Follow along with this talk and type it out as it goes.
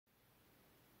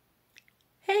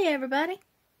Hey everybody.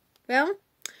 Well,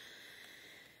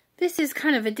 this is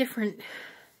kind of a different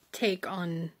take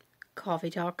on coffee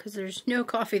talk because there's no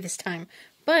coffee this time.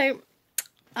 But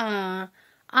I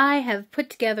have put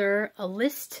together a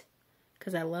list,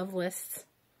 because I love lists,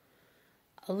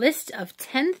 a list of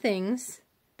 10 things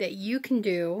that you can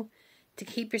do to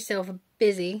keep yourself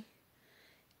busy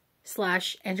 /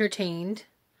 entertained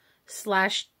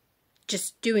 /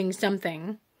 just doing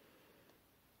something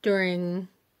during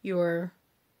your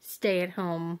staying at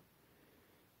home.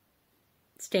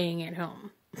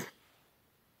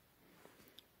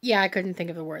 Yeah, I couldn't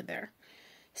think of the word there.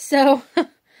 So,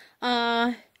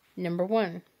 number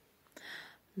 1,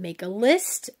 make a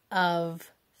list of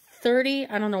 30,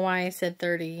 I don't know why I said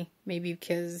 30, maybe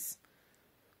because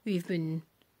we've been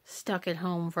stuck at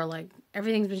home for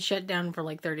everything's been shut down for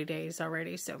 30 days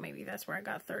already, so maybe that's where I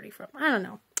got 30 from. I don't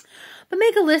know. But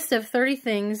make a list of 30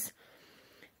 things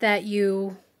that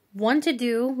you want to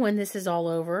do when this is all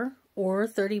over, or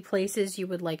 30 places you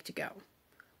would like to go.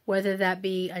 Whether that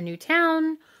be a new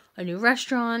town, a new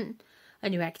restaurant, a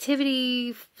new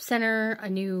activity center, a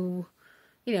new,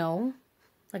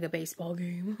 like a baseball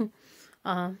game.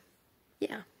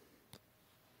 Yeah.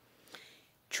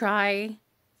 Try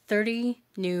 30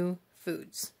 new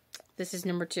foods. This is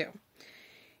number 2.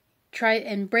 Try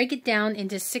and break it down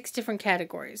into 6 different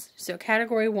categories. So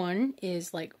category 1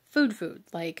 is food,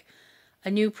 like a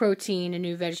new protein, a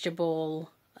new vegetable,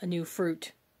 a new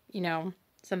fruit,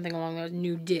 something along those,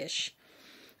 new dish.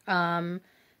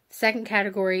 Second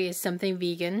category is something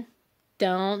vegan.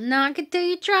 Don't knock it till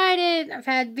you tried it. I've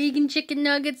had vegan chicken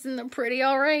nuggets and they're pretty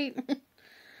alright.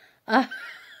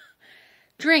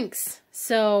 Drinks.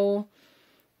 So,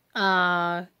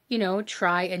 try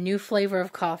a new flavor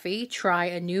of coffee. Try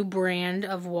a new brand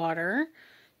of water.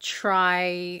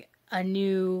 Try a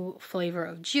new flavor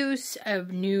of juice. A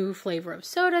new flavor of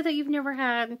soda that you've never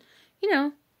had.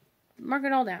 Mark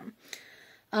it all down.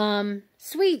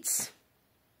 Sweets.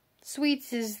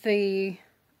 Sweets is the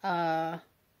 4th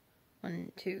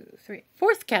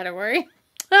category.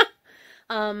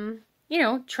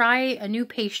 Try a new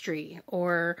pastry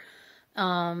or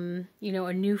a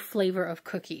new flavor of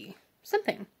cookie.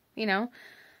 Something,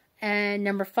 And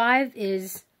number 5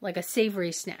 is a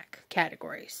savory snack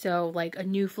category. So a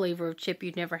new flavor of chip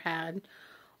you've never had,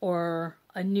 or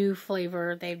a new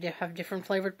flavor. They have different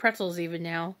flavored pretzels even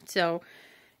now. So,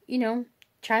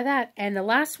 try that. And the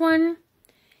last one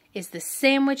is the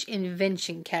sandwich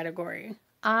invention category.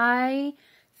 I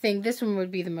think this one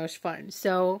would be the most fun.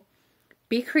 So,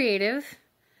 be creative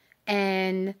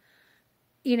and,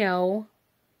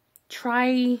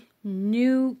 try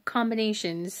new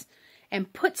combinations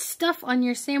and put stuff on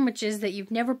your sandwiches that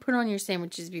you've never put on your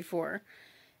sandwiches before.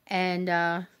 And,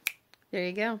 there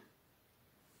you go.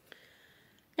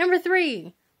 Number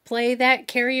 3, play that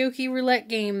karaoke roulette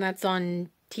game that's on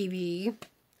TV,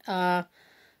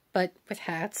 but with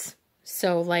hats.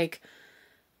 So,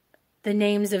 the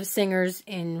names of singers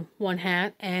in one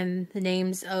hat and the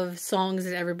names of songs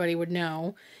that everybody would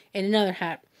know in another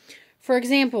hat. For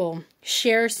example,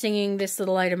 Cher singing This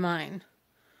Little Light of Mine.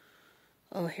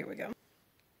 Oh, here we go.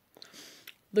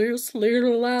 This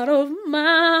little light of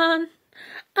mine,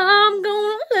 I'm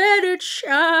gonna let it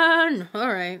shine.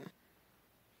 All right.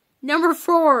 Number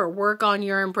 4, work on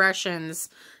your impressions.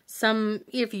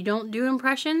 If you don't do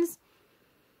impressions,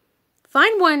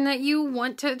 find one that you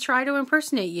want to try to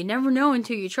impersonate. You never know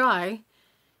until you try.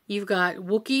 You've got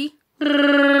Wookiee,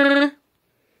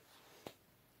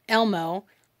 Elmo,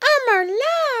 Elmo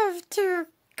love to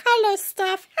color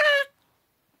stuff,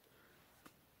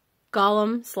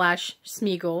 Gollum /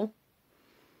 Smeagol,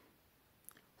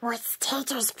 what's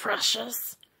taters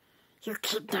precious? You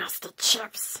keep nasty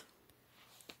chips.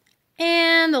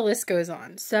 And the list goes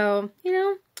on. So,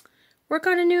 work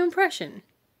on a new impression.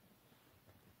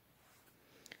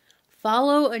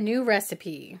 Follow a new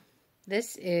recipe.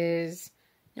 This is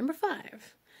number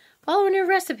 5. Follow a new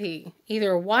recipe.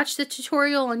 Either watch the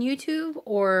tutorial on YouTube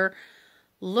or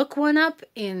look one up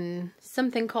in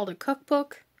something called a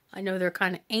cookbook. I know they're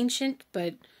kind of ancient,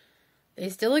 but they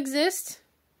still exist.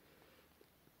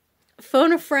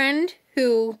 Phone a friend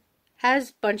who has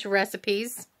a bunch of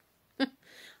recipes.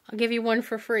 I'll give you one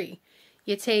for free.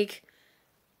 You take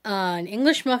an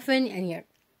English muffin and you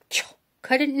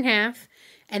cut it in half.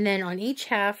 And then on each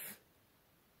half,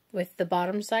 with the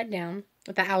bottom side down,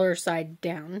 with the outer side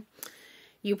down,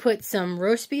 you put some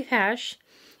roast beef hash.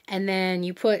 And then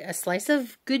you put a slice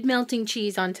of good melting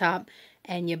cheese on top.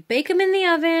 And you bake them in the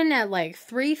oven at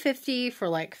 350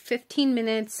 for 15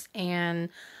 minutes. And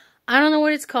I don't know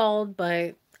what it's called,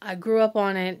 but I grew up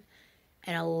on it.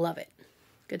 And I love it.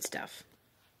 Good stuff.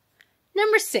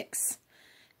 Number 6.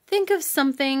 think of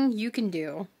something you can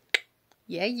do.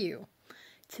 Yeah, you.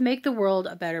 To make the world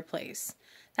a better place.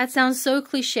 That sounds so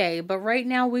cliche, but right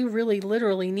now we really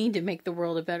literally need to make the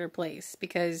world a better place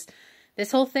because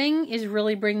this whole thing is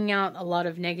really bringing out a lot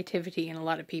of negativity in a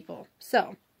lot of people.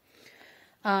 So,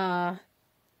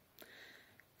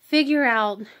 figure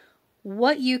out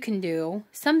what you can do,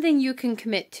 something you can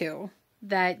commit to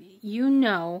that you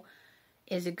know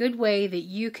is a good way that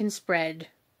you can spread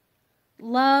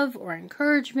love or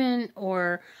encouragement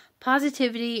or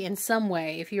positivity in some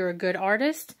way. If you're a good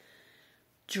artist,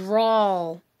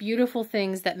 draw beautiful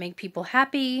things that make people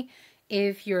happy.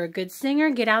 If you're a good singer,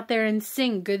 get out there and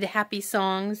sing good, happy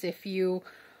songs. If you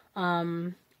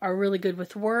are really good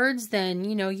with words, then,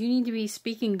 you know, you need to be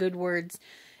speaking good words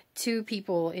to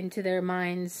people, into their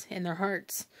minds and their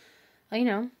hearts. You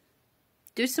know,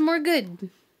 do some more good.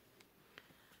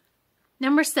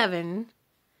 Number 7,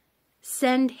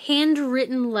 send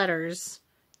handwritten letters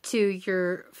to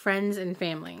your friends and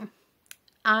family.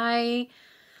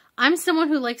 I'm someone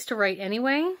who likes to write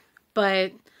anyway,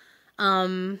 but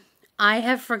I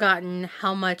have forgotten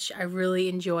how much I really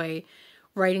enjoy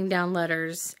writing down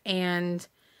letters, and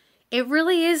it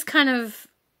really is kind of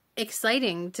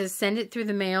exciting to send it through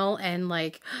the mail and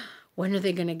like, when are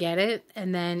they going to get it?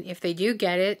 And then if they do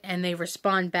get it and they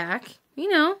respond back, you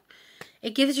know,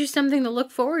 it gives you something to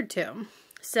look forward to.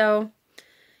 So,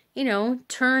 you know,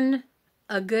 turn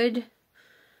a good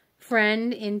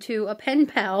friend into a pen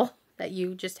pal that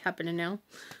you just happen to know.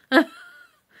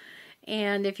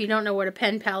 And if you don't know what a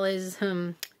pen pal is,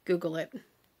 Google it.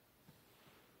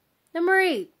 Number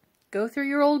 8, go through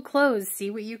your old clothes,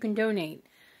 see what you can donate.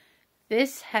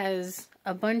 This has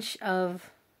a bunch of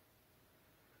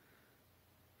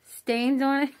stains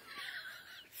on it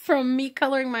from me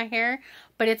coloring my hair,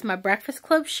 but it's my Breakfast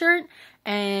Club shirt,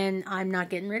 and I'm not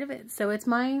getting rid of it. So it's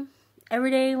my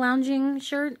everyday lounging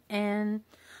shirt,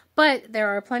 but there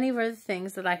are plenty of other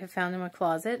things that I have found in my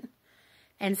closet,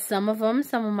 and some of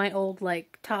my old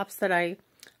like tops that I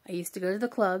used to go to the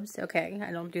clubs. Okay,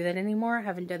 I don't do that anymore. I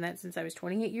haven't done that since I was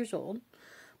 28 years old,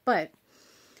 but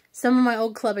some of my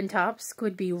old clubbing tops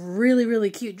could be really, really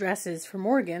cute dresses for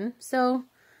Morgan, so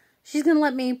she's going to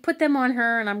let me put them on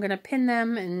her, and I'm going to pin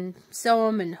them and sew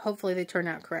them, and hopefully they turn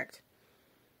out correct.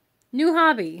 New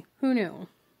hobby. Who knew?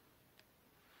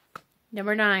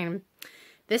 Number 9.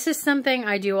 This is something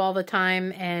I do all the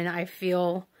time, and I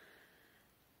feel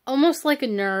almost like a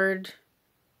nerd,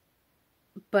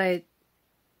 but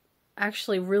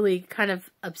actually really kind of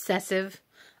obsessive.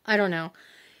 I don't know.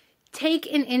 Take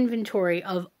an inventory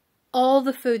of all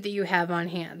the food that you have on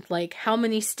hand, like how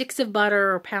many sticks of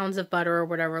butter or pounds of butter or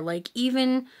whatever, like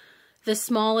even the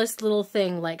smallest little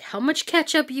thing, like how much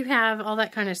ketchup you have, all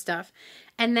that kind of stuff.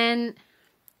 And then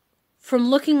from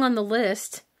looking on the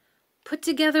list, put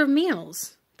together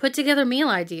meals, put together meal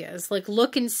ideas, like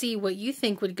look and see what you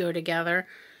think would go together.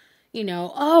 You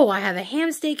know, oh, I have a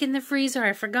ham steak in the freezer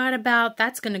I forgot about.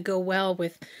 That's going to go well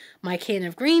with my can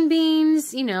of green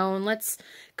beans, you know, and let's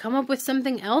come up with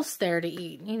something else there to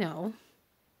eat, you know.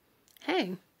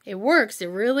 Hey, it works. It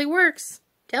really works.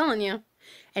 I'm telling you.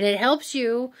 And it helps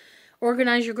you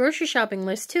organize your grocery shopping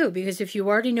list too, because if you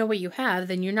already know what you have,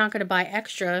 then you're not going to buy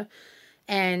extra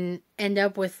and end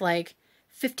up with like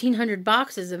 1,500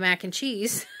 boxes of mac and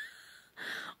cheese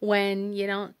when you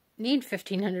don't need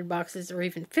 1,500 boxes or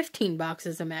even 15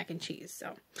 boxes of mac and cheese.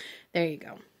 So there you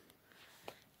go.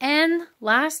 And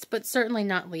last but certainly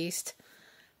not least,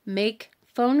 make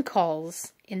phone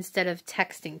calls instead of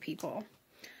texting people.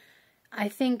 I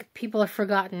think people have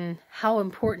forgotten how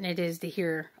important it is to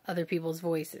hear other people's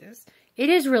voices. It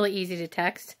is really easy to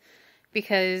text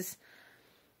because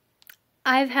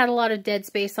I've had a lot of dead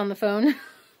space on the phone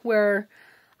where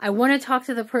I want to talk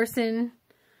to the person,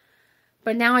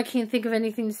 but now I can't think of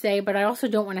anything to say, but I also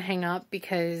don't want to hang up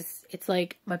because it's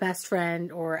like my best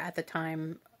friend or at the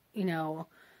time, you know,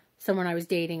 someone I was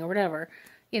dating or whatever,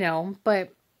 you know,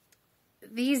 but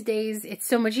these days it's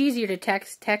so much easier to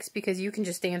text because you can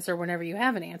just answer whenever you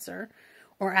have an answer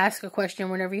or ask a question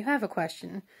whenever you have a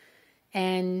question.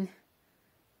 And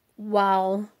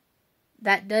while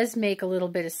that does make a little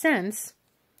bit of sense,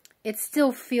 it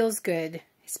still feels good,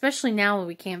 especially now that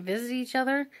we can't visit each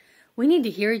other. We need to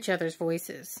hear each other's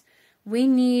voices. We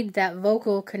need that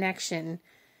vocal connection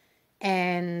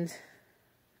and,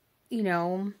 you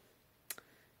know,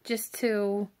 just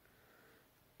to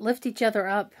lift each other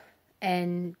up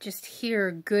and just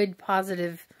hear good,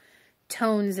 positive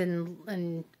tones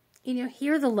and you know,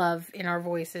 hear the love in our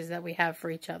voices that we have for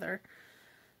each other.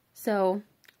 So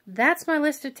that's my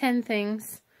list of 10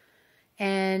 things,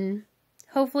 and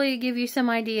hopefully give you some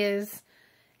ideas,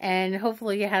 and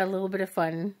hopefully you had a little bit of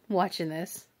fun watching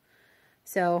this.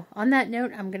 So on that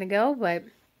note, I'm going to go, but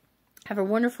have a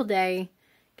wonderful day.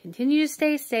 Continue to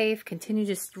stay safe. Continue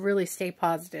to really stay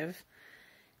positive.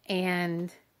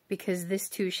 And because this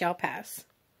too shall pass.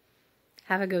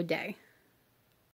 Have a good day.